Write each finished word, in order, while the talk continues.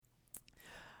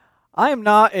I am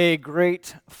not a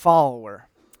great follower.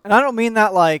 And I don't mean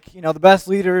that like, the best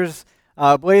leaders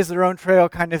blaze their own trail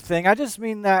kind of thing. I just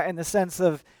mean that in the sense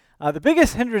of the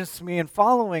biggest hindrance to me in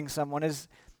following someone is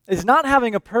not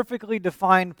having a perfectly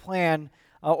defined plan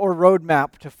or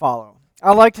roadmap to follow.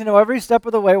 I like to know every step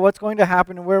of the way what's going to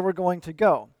happen and where we're going to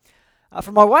go.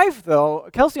 For my wife, though,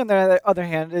 Kelsey, on the other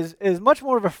hand, is much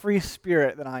more of a free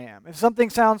spirit than I am. If something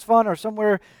sounds fun or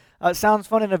somewhere sounds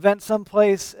fun, an event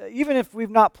someplace, even if we've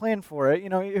not planned for it,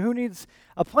 who needs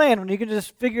a plan when you can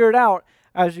just figure it out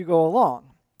as you go along?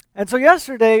 And so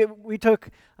yesterday, we took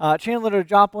Chandler to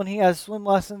Joplin. He has swim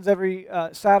lessons every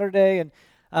Saturday,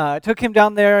 and took him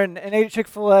down there and ate at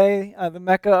Chick-fil-A, the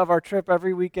mecca of our trip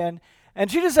every weekend. And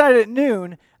she decided at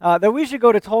noon that we should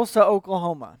go to Tulsa,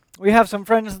 Oklahoma. We have some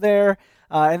friends there,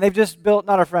 and they've just built,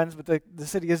 not our friends, but the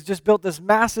city has just built this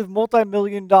massive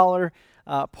multi-million-dollar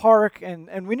park,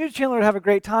 and we knew Chandler would have a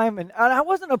great time, and I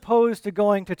wasn't opposed to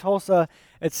going to Tulsa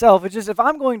itself. It's just if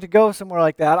I'm going to go somewhere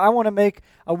like that, I want to make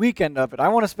a weekend of it. I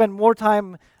want to spend more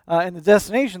time in the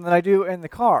destination than I do in the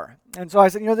car. And so I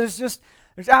said,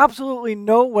 there's absolutely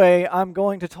no way I'm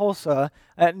going to Tulsa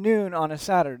at noon on a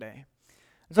Saturday.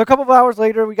 So a couple of hours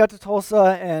later, we got to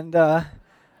Tulsa, and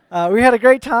we had a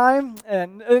great time.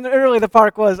 And early, the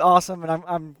park was awesome,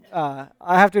 and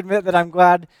I have to admit that I'm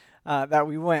glad that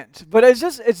we went. But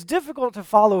it's difficult to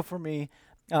follow for me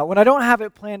when I don't have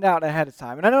it planned out ahead of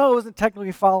time. And I know it wasn't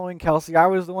technically following Kelsey. I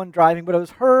was the one driving, but it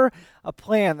was a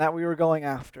plan that we were going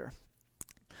after.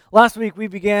 Last week, we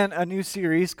began a new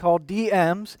series called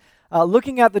DMs,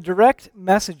 looking at the direct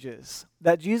messages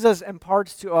that Jesus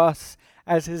imparts to us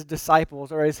as his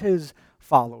disciples or as his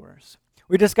followers.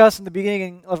 We discussed in the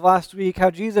beginning of last week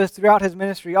how Jesus, throughout his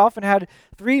ministry, often had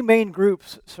three main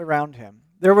groups surround him.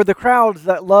 There were the crowds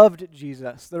that loved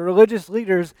Jesus, the religious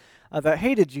leaders that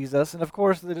hated Jesus, and of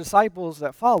course the disciples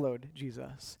that followed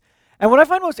Jesus. And what I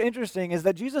find most interesting is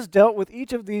that Jesus dealt with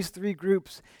each of these three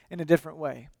groups in a different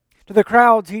way. To the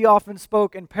crowds, he often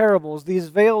spoke in parables, these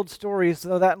veiled stories,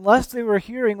 so that unless they were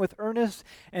hearing with earnest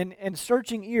and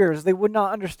searching ears, they would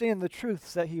not understand the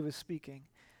truths that he was speaking.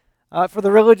 For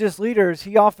the religious leaders,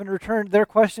 he often returned their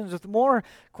questions with more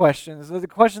questions. The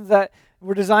questions that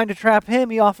were designed to trap him,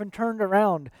 he often turned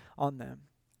around on them.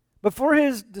 But for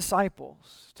his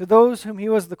disciples, to those whom he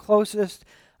was the closest,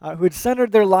 who had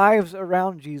centered their lives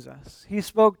around Jesus, he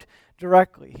spoke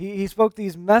directly. He spoke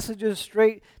these messages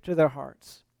straight to their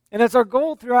hearts. And it's our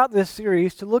goal throughout this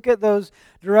series to look at those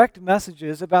direct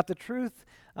messages about the truth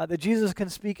that Jesus can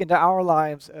speak into our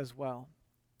lives as well.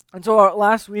 And so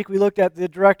last week we looked at the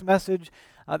direct message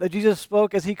that Jesus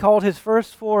spoke as he called his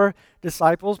first four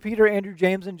disciples, Peter, Andrew,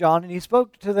 James, and John, and he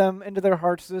spoke to them into their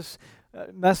hearts this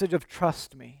message of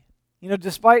trust me.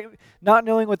 Despite not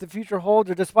knowing what the future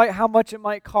holds or despite how much it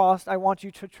might cost, I want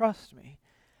you to trust me.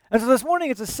 And so this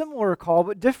morning it's a similar call,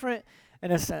 but different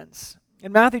in a sense.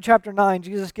 In Matthew chapter 9,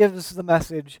 Jesus gives us the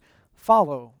message,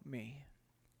 follow me.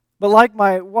 But like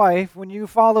my wife, when you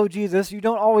follow Jesus, you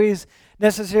don't always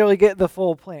necessarily get the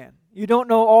full plan. You don't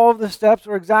know all of the steps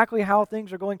or exactly how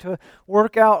things are going to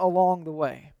work out along the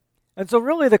way. And so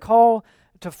really the call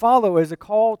to follow is a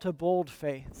call to bold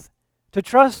faith, to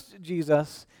trust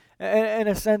Jesus in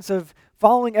a sense of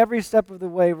following every step of the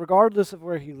way regardless of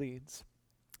where he leads.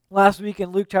 Last week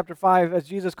in Luke chapter 5, as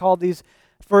Jesus called these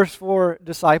first four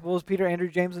disciples, Peter, Andrew,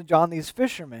 James, and John, these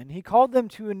fishermen, he called them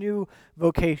to a new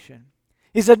vocation.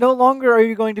 He said, no longer are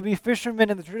you going to be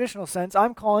fishermen in the traditional sense.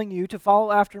 I'm calling you to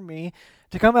follow after me,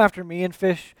 to come after me and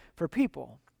fish for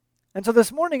people. And so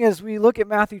this morning as we look at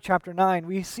Matthew chapter 9,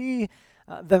 we see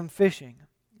them fishing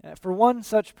for one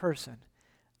such person.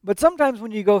 But sometimes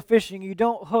when you go fishing, you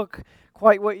don't hook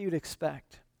quite what you'd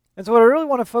expect. And so what I really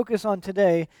want to focus on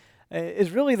today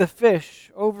is really the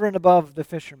fish over and above the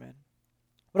fishermen.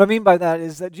 What I mean by that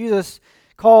is that Jesus'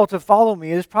 call to follow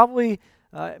me is probably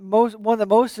one that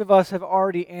most of us have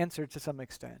already answered to some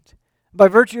extent. By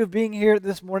virtue of being here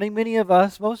this morning,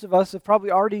 most of us have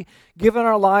probably already given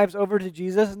our lives over to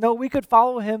Jesus. No, we could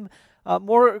follow him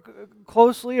more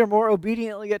closely or more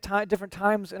obediently at different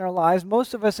times in our lives.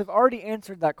 Most of us have already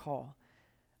answered that call.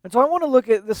 And so I want to look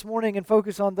at this morning and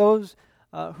focus on those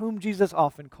whom Jesus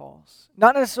often calls.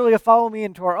 Not necessarily a follow me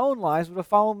into our own lives, but a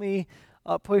follow me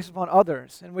placed upon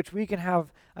others in which we can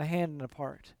have a hand and a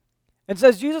part. And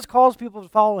says Jesus calls people to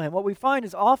follow him. What we find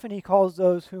is often he calls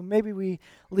those whom maybe we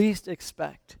least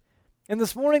expect. And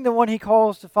this morning, the one he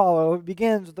calls to follow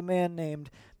begins with a man named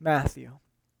Matthew.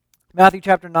 Matthew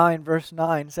chapter 9, verse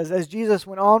 9 says, as Jesus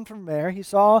went on from there, he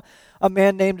saw a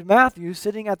man named Matthew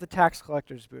sitting at the tax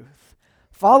collector's booth.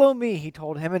 Follow me, he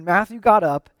told him, and Matthew got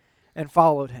up and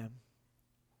followed him.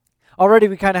 Already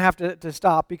we kind of have to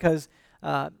stop because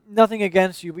nothing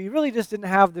against you, but you really just didn't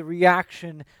have the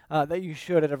reaction that you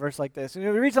should at a verse like this. And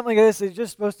when you read something like this, it's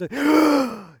just supposed to,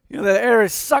 the air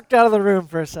is sucked out of the room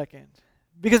for a second.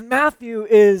 Because Matthew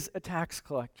is a tax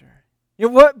collector.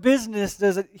 What business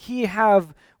does he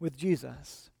have with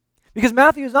Jesus? Because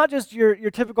Matthew is not just your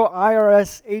typical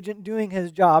IRS agent doing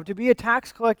his job. To be a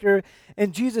tax collector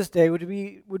in Jesus' day would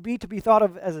be to be thought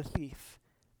of as a thief.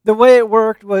 The way it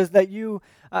worked was that you,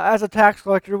 as a tax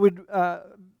collector, would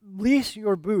lease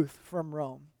your booth from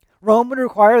Rome. Rome would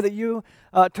require that you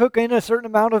took in a certain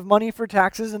amount of money for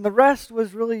taxes, and the rest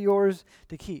was really yours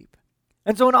to keep.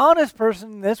 And so an honest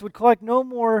person in this would collect no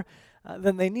more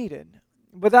than they needed.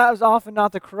 But that was often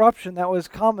not the corruption that was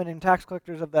common in tax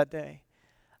collectors of that day.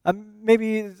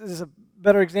 Maybe this is a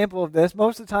better example of this.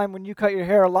 Most of the time when you cut your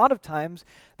hair, a lot of times,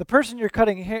 the person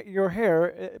cutting your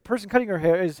hair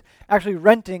is actually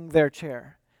renting their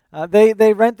chair.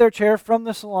 They rent their chair from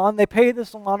the salon. They pay the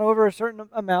salon over a certain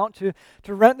amount to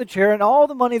rent the chair, and all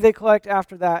the money they collect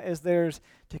after that is theirs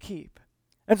to keep.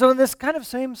 And so in this kind of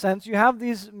same sense, you have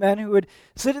these men who would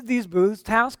sit at these booths,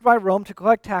 tasked by Rome to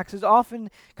collect taxes, often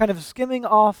kind of skimming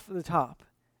off the top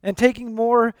and taking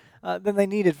more than they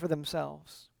needed for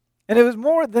themselves. And it was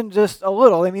more than just a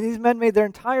little. I mean, these men made their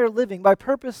entire living by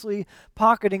purposely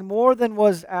pocketing more than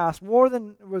was asked, more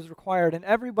than was required, and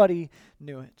everybody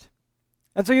knew it.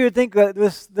 And so you would think that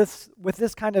with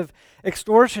this kind of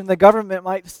extortion, the government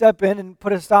might step in and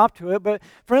put a stop to it, but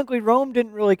frankly, Rome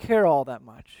didn't really care all that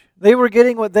much. They were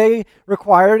getting what they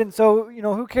required, and so,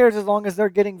 who cares as long as they're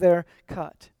getting their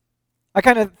cut? I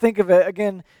kind of think of it,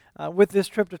 again, with this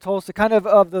trip to Tulsa, kind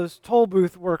of those toll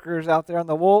booth workers out there on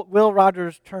the Will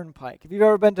Rogers Turnpike. If you've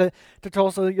ever been to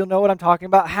Tulsa, you'll know what I'm talking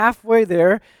about. Halfway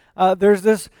there, there's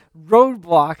this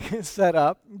roadblock set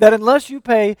up that unless you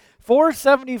pay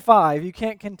 $4.75, you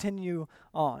can't continue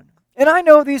on. And I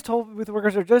know these toll booth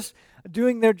workers are just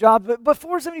doing their job, but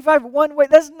 $4.75 one way,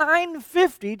 that's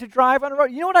 $9.50 to drive on a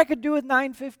road. You know what I could do with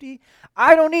 $9.50?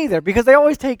 I don't either, because they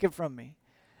always take it from me.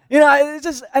 It's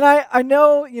just, and I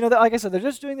know, that, like I said, they're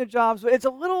just doing their jobs, but it's a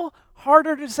little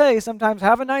harder to say sometimes,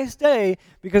 have a nice day,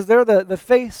 because they're the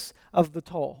face of the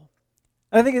toll.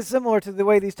 And I think it's similar to the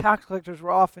way these tax collectors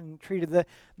were often treated. That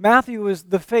Matthew was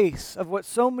the face of what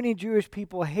so many Jewish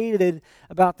people hated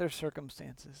about their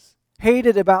circumstances,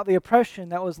 hated about the oppression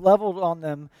that was leveled on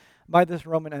them by this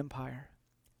Roman Empire.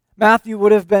 Matthew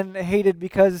would have been hated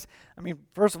because,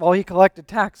 first of all, he collected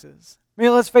taxes.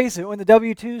 Let's face it, when the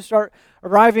W-2s start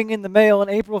arriving in the mail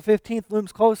and April 15th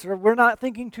looms closer, we're not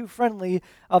thinking too friendly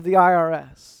of the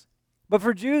IRS. But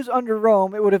for Jews under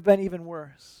Rome, it would have been even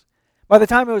worse. By the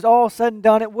time it was all said and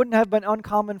done, it wouldn't have been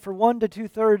uncommon for 1 to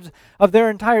 2/3 of their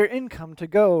entire income to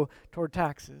go toward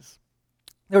taxes.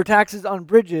 There were taxes on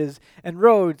bridges and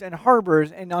roads and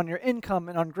harbors and on your income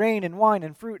and on grain and wine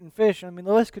and fruit and fish. The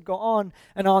list could go on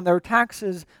and on. There were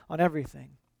taxes on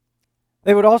everything.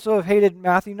 They would also have hated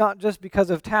Matthew not just because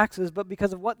of taxes, but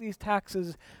because of what these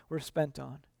taxes were spent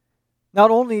on. Not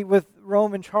only with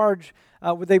Rome in charge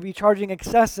would they be charging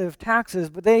excessive taxes,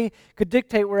 but they could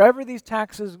dictate wherever these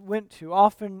taxes went to,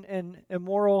 often in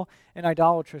immoral and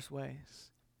idolatrous ways.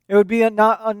 It would be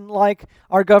not unlike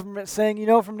our government saying,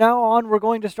 from now on we're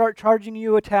going to start charging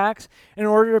you a tax in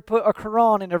order to put a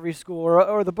Quran in every school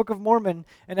or the Book of Mormon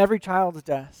in every child's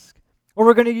desk. Or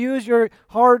we're going to use your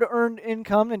hard-earned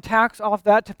income and tax off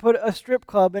that to put a strip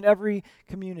club in every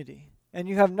community. And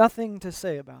you have nothing to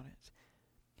say about it.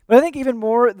 But I think even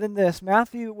more than this,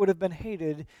 Matthew would have been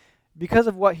hated because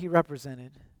of what he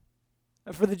represented.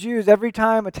 For the Jews, every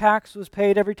time a tax was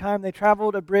paid, every time they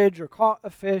traveled a bridge or caught a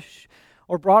fish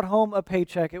or brought home a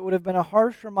paycheck, it would have been a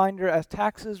harsh reminder as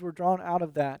taxes were drawn out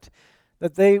of that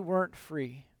they weren't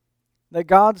free, that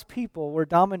God's people were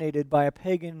dominated by a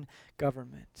pagan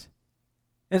government.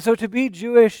 And so to be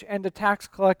Jewish and a tax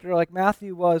collector like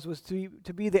Matthew was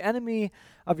to be the enemy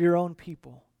of your own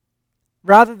people.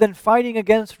 Rather than fighting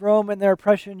against Rome and their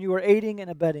oppression, you were aiding and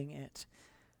abetting it.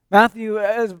 Matthew,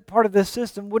 as part of this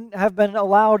system, wouldn't have been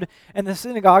allowed in the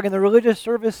synagogue and the religious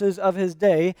services of his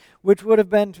day, which would have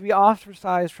been to be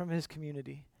ostracized from his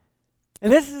community.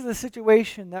 And this is the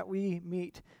situation that we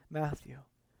meet Matthew.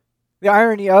 The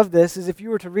irony of this is if you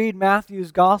were to read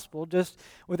Matthew's gospel just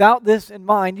without this in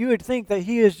mind, you would think that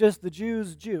he is just the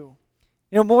Jews' Jew.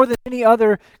 More than any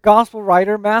other gospel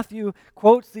writer, Matthew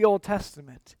quotes the Old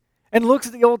Testament and looks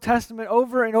at the Old Testament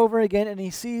over and over again, and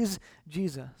he sees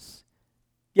Jesus.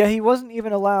 Yet he wasn't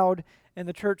even allowed in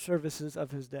the church services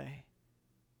of his day.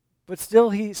 But still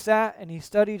he sat and he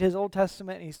studied his Old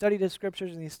Testament and he studied his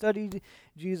scriptures and he studied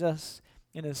Jesus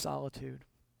in his solitude.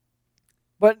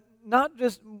 But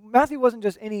Matthew wasn't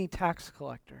just any tax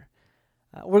collector.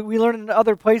 We learn in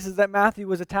other places that Matthew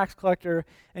was a tax collector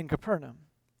in Capernaum,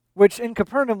 which in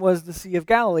Capernaum was the Sea of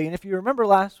Galilee. And if you remember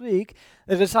last week,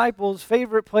 the disciples'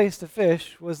 favorite place to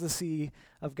fish was the Sea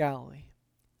of Galilee.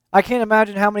 I can't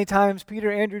imagine how many times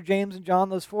Peter, Andrew, James, and John,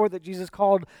 those four that Jesus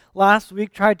called last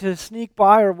week, tried to sneak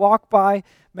by or walk by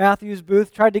Matthew's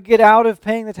booth, tried to get out of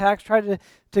paying the tax, tried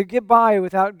to get by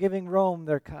without giving Rome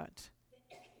their cut.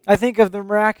 I think of the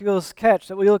miraculous catch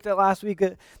that we looked at last week.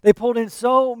 That they pulled in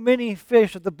so many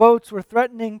fish that the boats were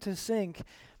threatening to sink.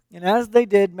 And as they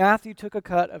did, Matthew took a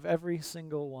cut of every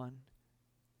single one.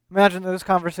 Imagine those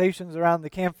conversations around the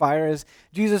campfire as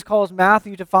Jesus calls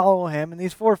Matthew to follow him, and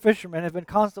these four fishermen have been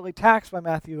constantly taxed by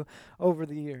Matthew over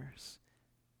the years.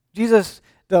 Jesus,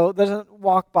 though, doesn't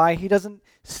walk by. He doesn't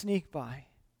sneak by.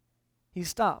 He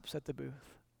stops at the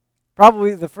booth.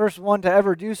 Probably the first one to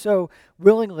ever do so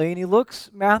willingly, and he looks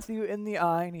Matthew in the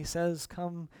eye and he says,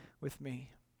 "Come with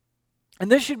me." And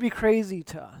this should be crazy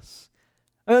to us.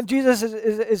 Jesus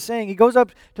is saying, he goes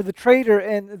up to the traitor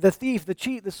and the thief, the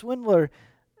cheat, the swindler,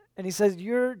 and he says,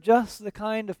 "You're just the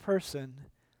kind of person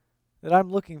that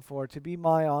I'm looking for to be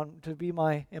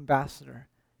my ambassador,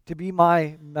 to be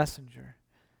my messenger."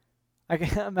 I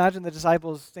can imagine the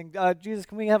disciples think, "Jesus,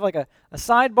 can we have like a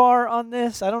sidebar on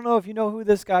this? I don't know if you know who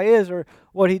this guy is or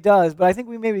what he does, but I think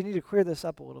we maybe need to clear this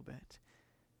up a little bit."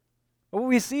 But what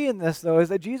we see in this, though, is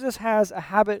that Jesus has a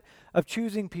habit of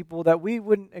choosing people that we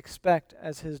wouldn't expect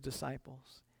as his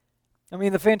disciples. I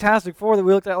mean, the Fantastic Four that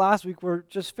we looked at last week were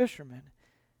just fishermen.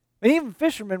 And even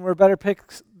fishermen were a better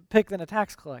pick than a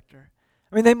tax collector.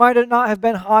 I mean, they might not have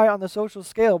been high on the social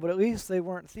scale, but at least they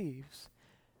weren't thieves.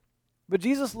 But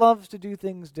Jesus loves to do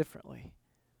things differently.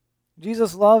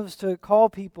 Jesus loves to call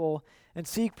people and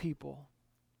seek people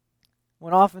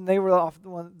when often they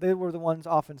were the ones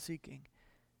often seeking.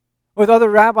 With other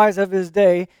rabbis of his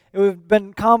day, it would have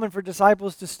been common for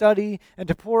disciples to study and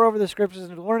to pore over the scriptures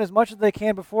and to learn as much as they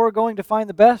can before going to find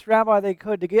the best rabbi they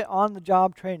could to get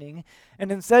on-the-job training.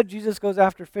 And instead, Jesus goes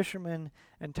after fishermen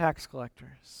and tax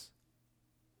collectors.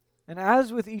 And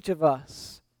as with each of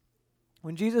us,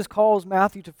 when Jesus calls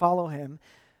Matthew to follow him,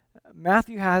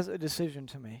 Matthew has a decision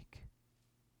to make.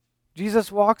 Jesus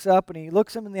walks up and he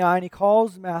looks him in the eye and he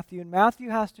calls Matthew, and Matthew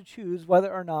has to choose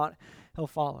whether or not he'll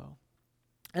follow.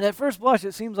 And at first blush,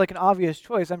 it seems like an obvious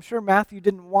choice. I'm sure Matthew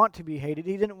didn't want to be hated.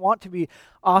 He didn't want to be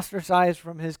ostracized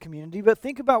from his community, but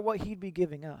think about what he'd be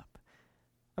giving up.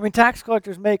 I mean, tax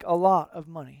collectors make a lot of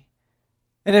money.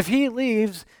 And if he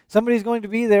leaves, somebody's going to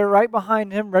be there right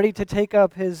behind him ready to take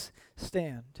up his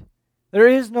stand. There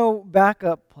is no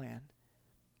backup plan.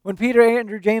 When Peter,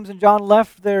 Andrew, James, and John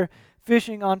left their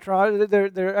fishing entourage,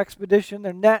 their expedition,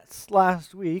 their nets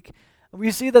last week, we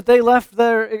see that they left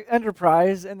their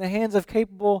enterprise in the hands of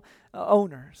capable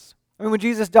owners. I mean, when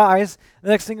Jesus dies, the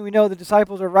next thing we know, the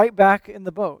disciples are right back in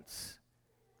the boats.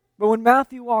 But when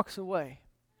Matthew walks away,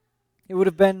 it would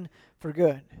have been for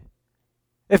good.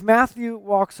 If Matthew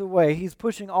walks away, he's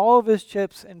pushing all of his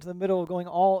chips into the middle, going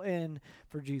all in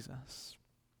for Jesus.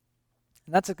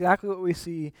 And that's exactly what we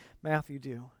see Matthew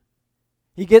do.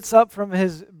 He gets up from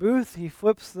his booth, he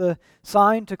flips the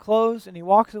sign to close, and he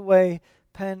walks away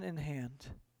pen in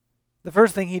hand. The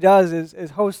first thing he does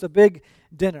is host a big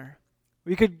dinner.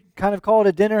 We could kind of call it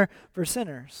a dinner for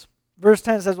sinners. Verse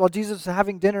 10 says, while Jesus was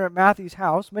having dinner at Matthew's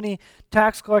house, many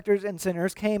tax collectors and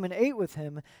sinners came and ate with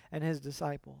him and his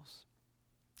disciples.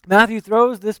 Matthew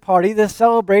throws this party, this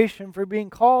celebration for being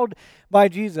called by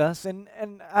Jesus, and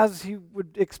as he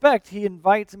would expect,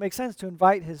 it makes sense to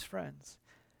invite his friends.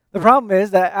 The problem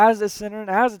is that as a sinner and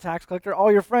as a tax collector,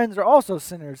 all your friends are also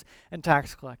sinners and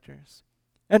tax collectors.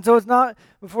 And so it's not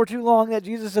before too long that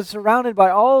Jesus is surrounded by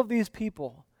all of these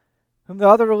people whom the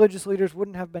other religious leaders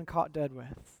wouldn't have been caught dead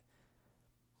with.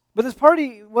 But this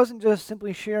party wasn't just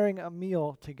simply sharing a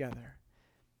meal together.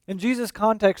 In Jesus'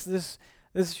 context, this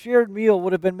shared meal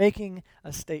would have been making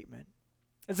a statement.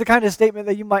 It's the kind of statement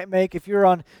that you might make if you're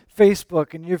on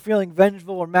Facebook and you're feeling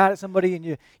vengeful or mad at somebody and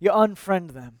you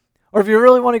unfriend them. Or if you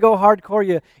really want to go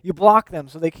hardcore, you block them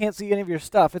so they can't see any of your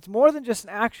stuff. It's more than just an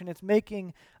action, it's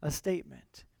making a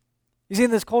statement. You see,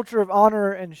 in this culture of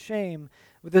honor and shame,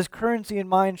 with this currency in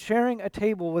mind, sharing a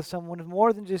table with someone is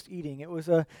more than just eating. It was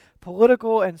a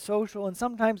political and social and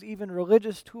sometimes even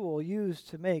religious tool used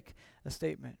to make a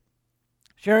statement.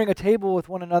 Sharing a table with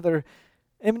one another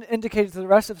indicates to the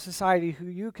rest of society who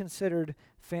you considered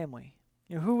family,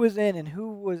 who was in and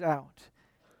who was out.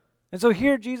 And so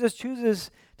here Jesus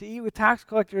chooses to eat with tax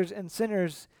collectors and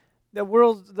sinners, the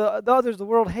others the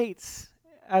world hates,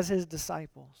 as his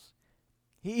disciples.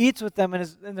 He eats with them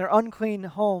in their unclean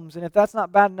homes, and if that's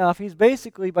not bad enough, he's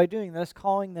basically, by doing this,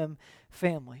 calling them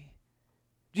family.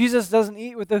 Jesus doesn't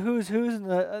eat with the who's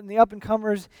and the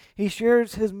up-and-comers. He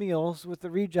shares his meals with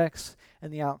the rejects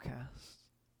and the outcasts.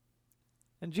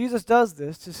 And Jesus does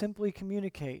this to simply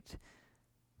communicate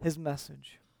his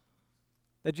message,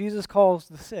 that Jesus calls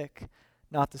the sick,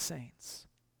 not the saints.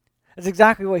 That's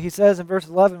exactly what he says in verse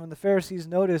 11 when the Pharisees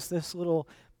notice this little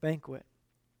banquet.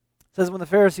 It says, when the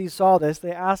Pharisees saw this,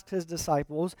 they asked his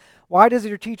disciples, "Why does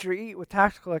your teacher eat with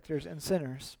tax collectors and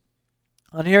sinners?"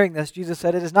 On hearing this, Jesus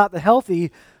said, "It is not the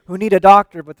healthy who need a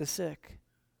doctor, but the sick.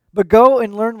 But go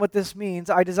and learn what this means.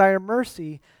 I desire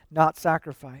mercy, not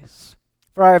sacrifice.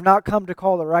 For I have not come to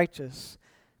call the righteous,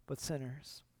 but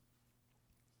sinners."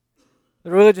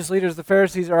 The religious leaders, the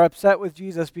Pharisees, are upset with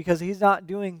Jesus because he's not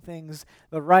doing things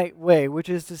the right way, which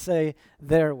is to say,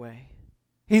 their way.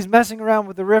 He's messing around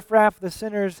with the riffraff, the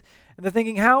sinners, and they're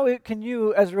thinking, how can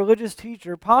you, as a religious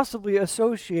teacher, possibly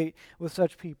associate with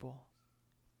such people?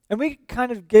 And we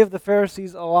kind of give the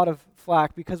Pharisees a lot of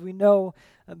flack because we know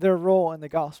their role in the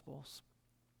Gospels.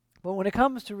 But when it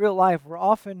comes to real life, we're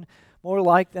often more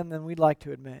like them than we'd like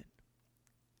to admit.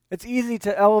 It's easy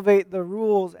to elevate the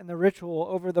rules and the ritual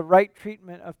over the right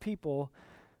treatment of people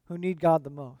who need God the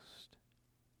most.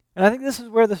 And I think this is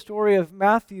where the story of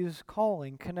Matthew's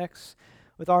calling connects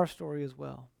with our story as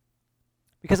well.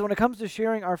 Because when it comes to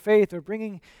sharing our faith or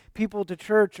bringing people to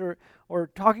church or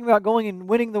talking about going and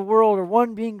winning the world or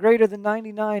one being greater than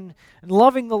 99 and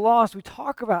loving the lost, we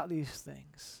talk about these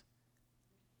things.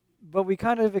 But we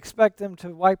kind of expect them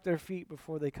to wipe their feet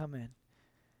before they come in.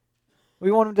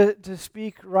 We want them to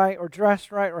speak right or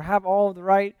dress right or have all of the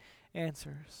right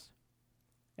answers.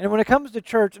 And when it comes to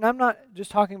church, and I'm not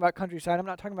just talking about Countryside, I'm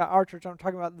not talking about our church, I'm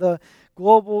talking about the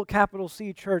global capital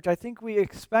C church, I think we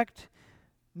expect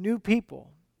new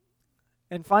people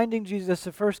and finding Jesus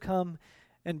to first come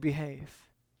and behave.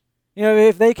 You know,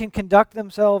 if they can conduct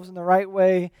themselves in the right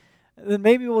way, then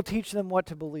maybe we'll teach them what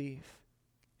to believe.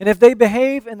 And if they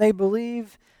behave and they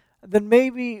believe, then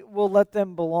maybe we'll let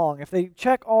them belong. If they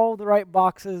check all the right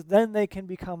boxes, then they can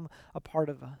become a part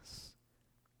of us.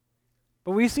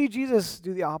 But we see Jesus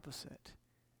do the opposite.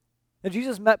 That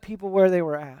Jesus met people where they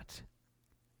were at.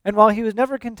 And while he was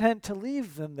never content to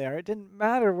leave them there, it didn't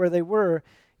matter where they were,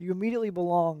 you immediately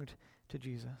belonged to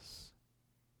Jesus.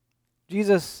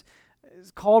 Jesus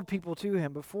called people to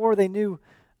him before they knew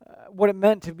what it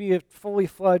meant to be a fully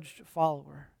fledged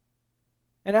follower.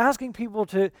 And asking people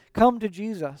to come to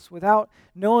Jesus without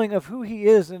knowing of who he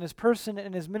is and his person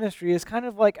and his ministry is kind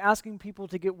of like asking people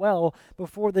to get well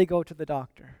before they go to the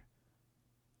doctor.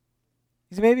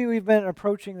 Because maybe we've been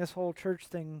approaching this whole church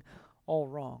thing all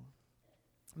wrong.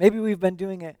 Maybe we've been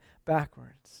doing it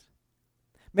backwards.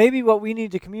 Maybe what we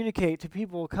need to communicate to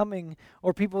people coming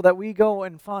or people that we go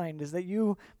and find is that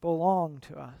you belong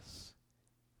to us.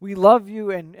 We love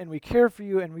you and we care for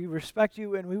you and we respect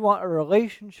you and we want a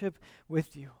relationship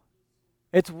with you.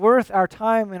 It's worth our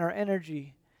time and our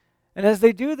energy. And as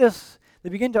they do this, they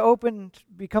begin to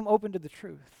become open to the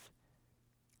truth.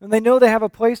 When they know they have a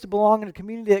place to belong in a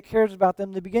community that cares about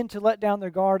them, they begin to let down their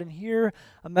guard and hear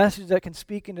a message that can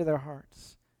speak into their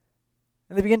hearts.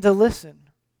 And they begin to listen.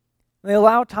 And they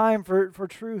allow time for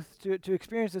truth, to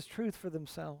experience this truth for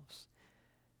themselves.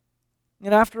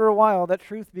 And after a while, that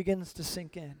truth begins to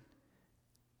sink in.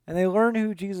 And they learn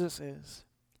who Jesus is.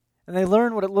 And they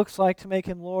learn what it looks like to make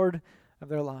him Lord of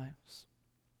their lives.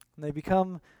 And they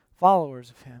become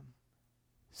followers of him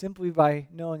simply by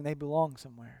knowing they belong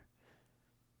somewhere.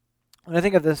 When I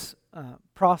think of this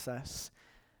process,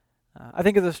 I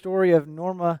think of the story of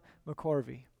Norma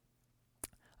McCorvey.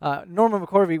 Norma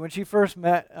McCorvey, when she first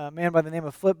met a man by the name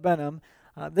of Flip Benham,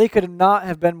 they could not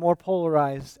have been more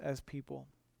polarized as people.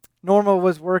 Norma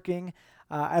was working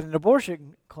at an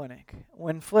abortion clinic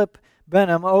when Flip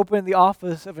Benham opened the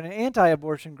office of an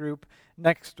anti-abortion group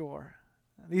next door.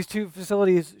 These two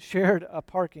facilities shared a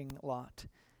parking lot.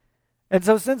 And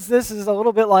so since this is a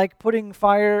little bit like putting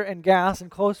fire and gas in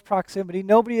close proximity,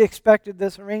 nobody expected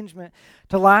this arrangement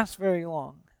to last very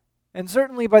long. And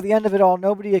certainly by the end of it all,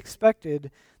 nobody expected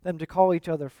them to call each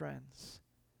other friends.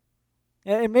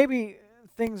 And maybe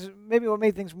what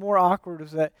made things more awkward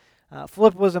was that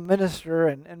Flip was a minister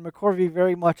and McCorvey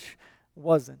very much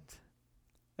wasn't.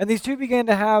 And these two began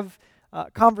to have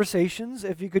conversations,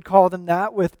 if you could call them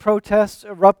that, with protests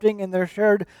erupting in their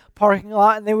shared parking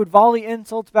lot, and they would volley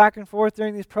insults back and forth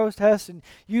during these protests and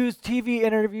use TV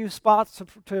interview spots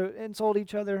to insult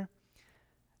each other.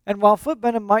 And while Flip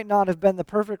Benham might not have been the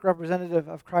perfect representative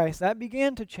of Christ, that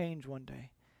began to change one day.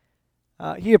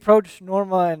 He approached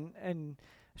Norma and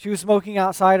she was smoking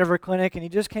outside of her clinic, and he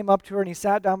just came up to her and he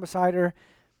sat down beside her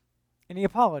and he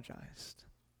apologized.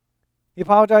 He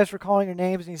apologized for calling her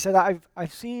names, and he said,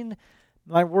 I've seen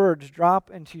My words drop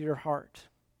into your heart,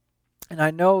 and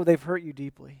I know they've hurt you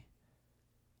deeply.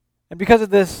 And because of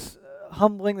this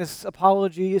humbling, this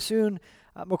apology, soon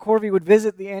McCorvey would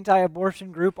visit the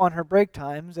anti-abortion group on her break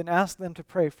times and ask them to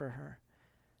pray for her.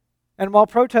 And while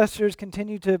protesters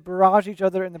continued to barrage each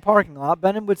other in the parking lot,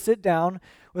 Benham would sit down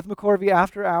with McCorvey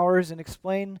after hours and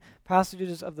explain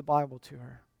passages of the Bible to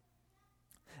her.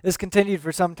 This continued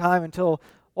for some time until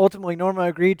ultimately Norma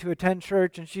agreed to attend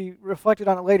church, and she reflected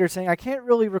on it later, saying, "I can't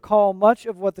really recall much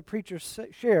of what the preacher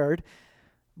shared,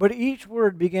 but each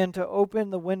word began to open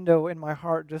the window in my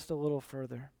heart just a little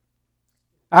further."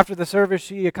 After the service,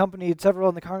 she accompanied several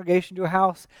in the congregation to a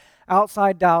house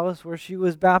outside Dallas where she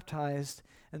was baptized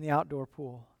in the outdoor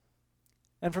pool.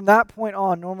 And from that point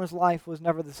on, Norma's life was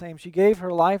never the same. She gave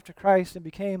her life to Christ and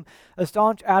became a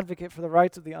staunch advocate for the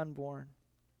rights of the unborn.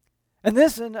 And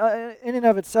this, in and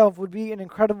of itself, would be an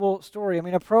incredible story. I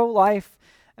mean, a pro-life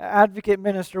advocate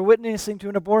minister witnessing to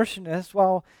an abortionist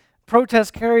while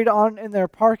protests carried on in their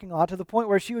parking lot to the point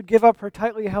where she would give up her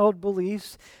tightly held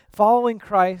beliefs, following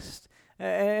Christ,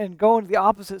 and go into the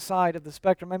opposite side of the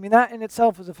spectrum. I mean, that in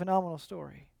itself is a phenomenal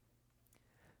story.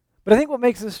 But I think what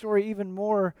makes this story even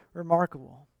more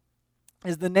remarkable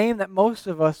is the name that most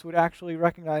of us would actually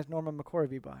recognize Norma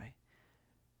McCorvey by.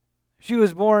 She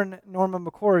was born Norma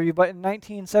McCorvey, but in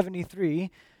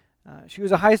 1973, she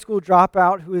was a high school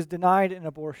dropout who was denied an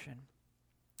abortion.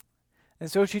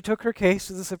 And so she took her case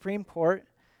to the Supreme Court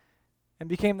and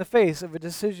became the face of a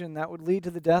decision that would lead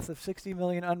to the death of 60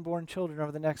 million unborn children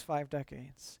over the next 5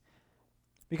 decades.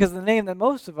 Because the name that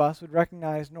most of us would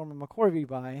recognize Norma McCorvey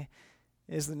by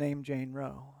is the name Jane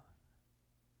Roe.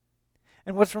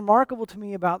 And what's remarkable to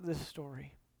me about this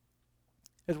story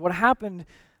is what happened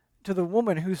to the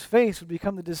woman whose face would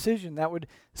become the decision that would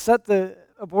set the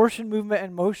abortion movement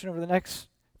in motion over the next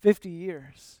 50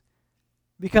 years,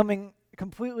 becoming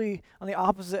completely on the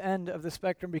opposite end of the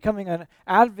spectrum, becoming an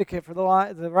advocate for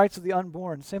the rights of the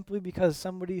unborn simply because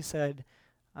somebody said,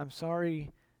 "I'm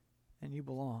sorry and you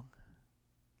belong."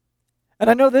 And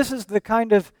I know this is the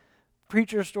kind of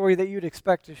preacher story that you'd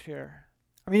expect to share.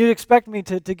 I mean, you'd expect me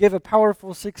to give a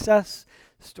powerful success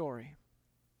story.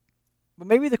 But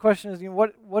maybe the question is,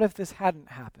 what if this hadn't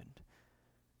happened?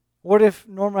 What if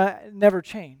Norma never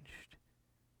changed?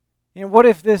 What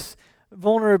if this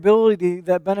vulnerability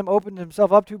that Benham opened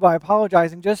himself up to by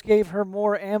apologizing just gave her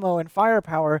more ammo and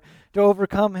firepower to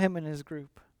overcome him and his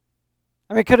group?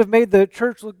 I mean, it could have made the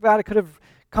church look bad. It could have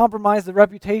compromised the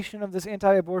reputation of this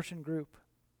anti-abortion group.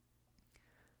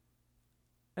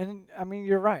 And, I mean,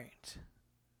 you're right.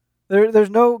 There's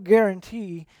no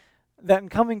guarantee that in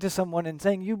coming to someone and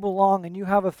saying you belong and you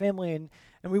have a family and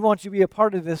we want you to be a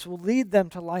part of this will lead them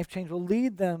to life change, will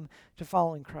lead them to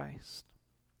following Christ.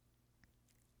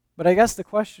 But I guess the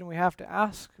question we have to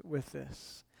ask with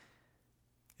this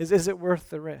is it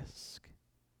worth the risk?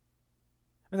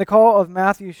 And the call of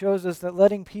Matthew shows us that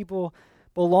letting people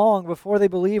belong before they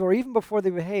believe or even before they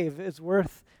behave is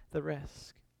worth the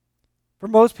risk. For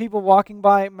most people walking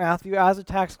by Matthew as a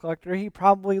tax collector, he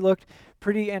probably looked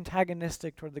pretty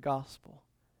antagonistic toward the gospel.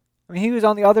 I mean, he was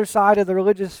on the other side of the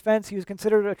religious fence. He was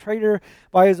considered a traitor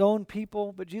by his own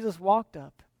people. But Jesus walked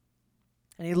up,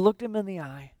 and he looked him in the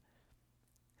eye,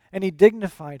 and he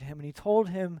dignified him, and he told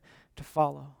him to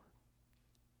follow.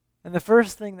 And the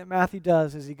first thing that Matthew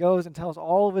does is he goes and tells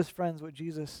all of his friends what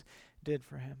Jesus did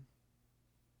for him.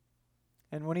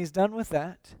 And when he's done with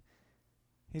that,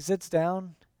 he sits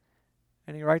down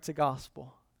and he writes a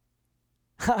gospel.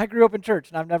 I grew up in church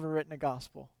and I've never written a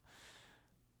gospel.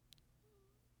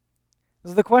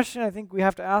 So the question I think we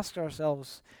have to ask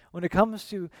ourselves when it comes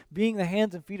to being the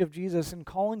hands and feet of Jesus and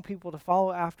calling people to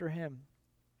follow after him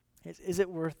is it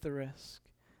worth the risk?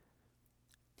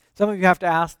 Some of you have to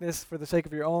ask this for the sake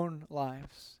of your own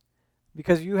lives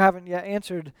because you haven't yet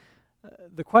answered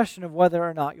the question of whether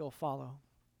or not you'll follow.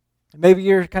 Maybe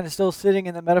you're kind of still sitting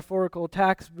in the metaphorical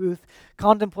tax booth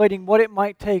contemplating what it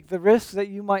might take, the risks that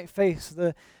you might face,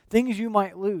 the things you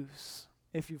might lose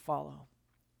if you follow.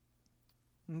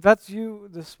 And if that's you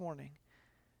this morning,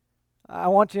 I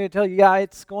want to tell you,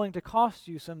 it's going to cost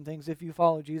you some things if you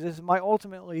follow Jesus. It might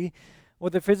ultimately,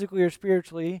 whether physically or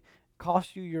spiritually,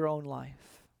 cost you your own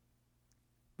life.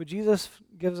 But Jesus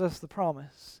gives us the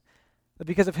promise that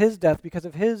because of his death, because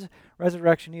of his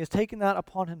resurrection, he has taken that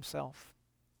upon himself,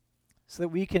 so that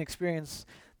we can experience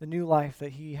the new life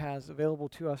that he has available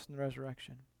to us in the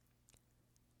resurrection.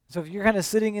 So if you're kind of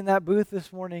sitting in that booth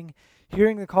this morning,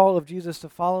 hearing the call of Jesus to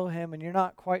follow him, and you're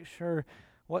not quite sure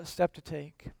what step to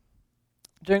take,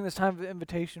 during this time of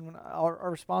invitation, when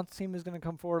our response team is going to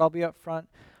come forward, I'll be up front,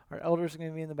 our elders are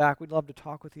going to be in the back. We'd love to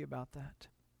talk with you about that.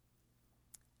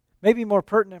 Maybe more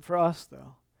pertinent for us,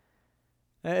 though.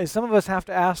 As some of us have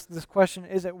to ask this question,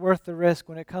 is it worth the risk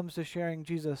when it comes to sharing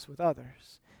Jesus with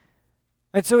others?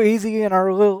 It's so easy in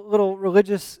our little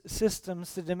religious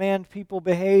systems to demand people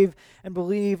behave and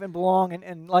believe and belong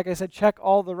and, like I said, check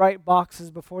all the right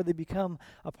boxes before they become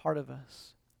a part of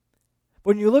us.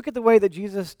 When you look at the way that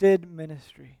Jesus did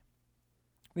ministry,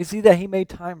 we see that he made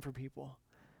time for people,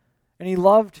 and he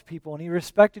loved people, and he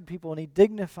respected people, and he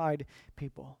dignified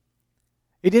people.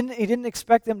 He didn't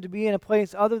expect them to be in a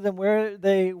place other than where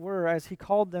they were as he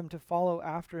called them to follow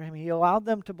after him. He allowed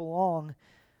them to belong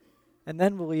and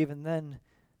then believe, and then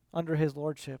under his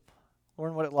lordship,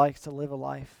 learn what it likes to live a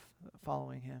life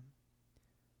following him.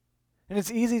 And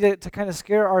it's easy to kind of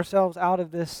scare ourselves out of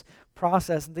this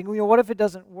process and think, what if it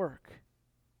doesn't work?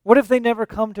 What if they never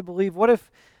come to believe? What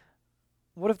if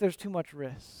there's too much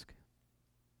risk?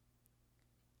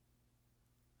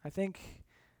 I think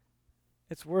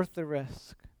it's worth the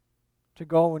risk to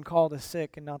go and call the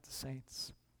sick and not the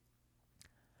saints.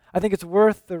 I think it's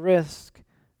worth the risk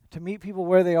to meet people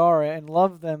where they are and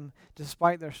love them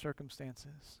despite their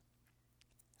circumstances.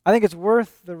 I think it's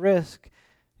worth the risk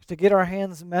to get our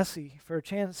hands messy for a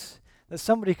chance that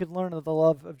somebody could learn of the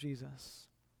love of Jesus.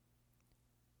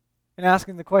 And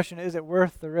asking the question, is it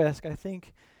worth the risk? I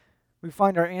think we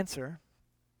find our answer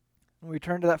when we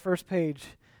turn to that first page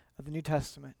of the New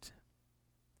Testament.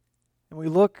 And we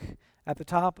look at the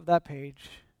top of that page,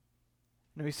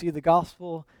 and we see the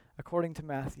gospel according to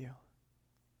Matthew.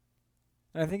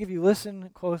 And I think if you listen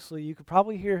closely, you could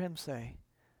probably hear him say,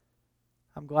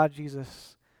 I'm glad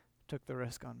Jesus took the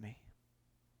risk on me.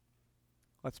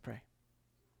 Let's pray.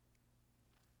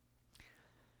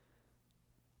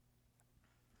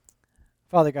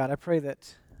 Father God, I pray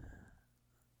that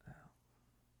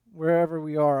wherever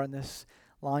we are on this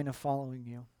line of following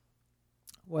you,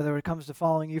 whether it comes to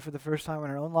following you for the first time in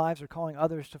our own lives or calling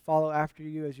others to follow after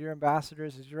you as your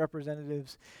ambassadors, as your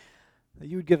representatives, that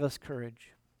you would give us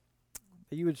courage,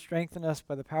 that you would strengthen us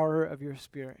by the power of your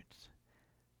Spirit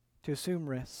to assume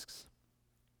risks.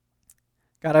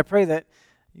 God, I pray that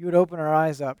you would open our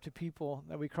eyes up to people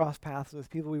that we cross paths with,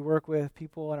 people we work with,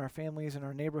 people in our families, in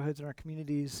our neighborhoods, in our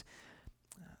communities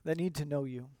that need to know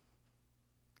you.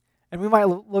 And we might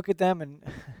look at them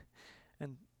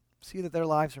and see that their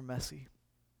lives are messy,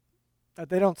 that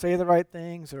they don't say the right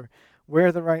things or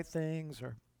wear the right things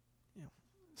or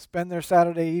spend their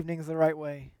Saturday evenings the right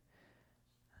way.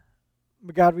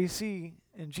 But God, we see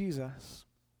in Jesus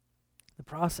the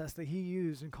process that he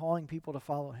used in calling people to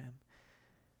follow him.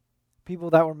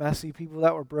 People that were messy, people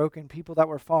that were broken, people that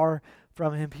were far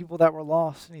from him, people that were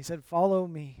lost. And he said, follow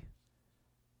me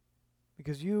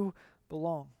because you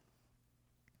belong.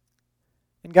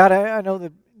 And God, I know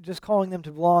that just calling them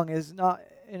to belong is not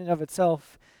in and of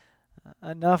itself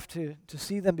enough to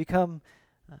see them become,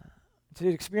 to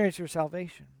experience your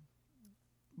salvation.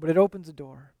 But it opens a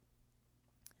door.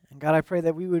 And God, I pray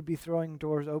that we would be throwing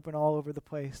doors open all over the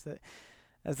place, that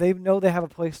as they know they have a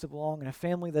place to belong and a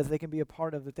family that they can be a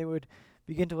part of, that they would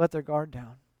begin to let their guard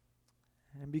down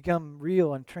and become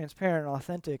real and transparent and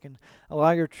authentic and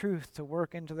allow your truth to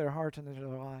work into their hearts and into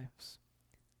their lives.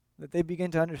 That they begin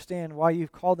to understand why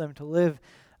you've called them to live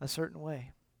a certain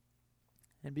way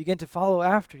and begin to follow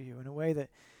after you in a way that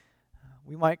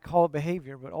we might call it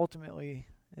behavior, but ultimately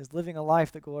is living a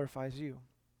life that glorifies you.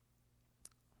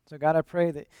 So God, I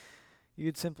pray that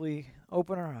you'd simply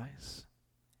open our eyes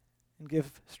and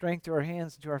give strength to our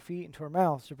hands and to our feet and to our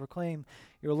mouths to proclaim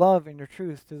your love and your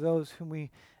truth to those whom we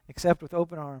accept with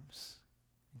open arms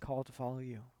and call to follow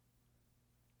you.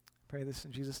 I pray this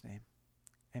in Jesus' name.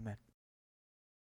 Amen.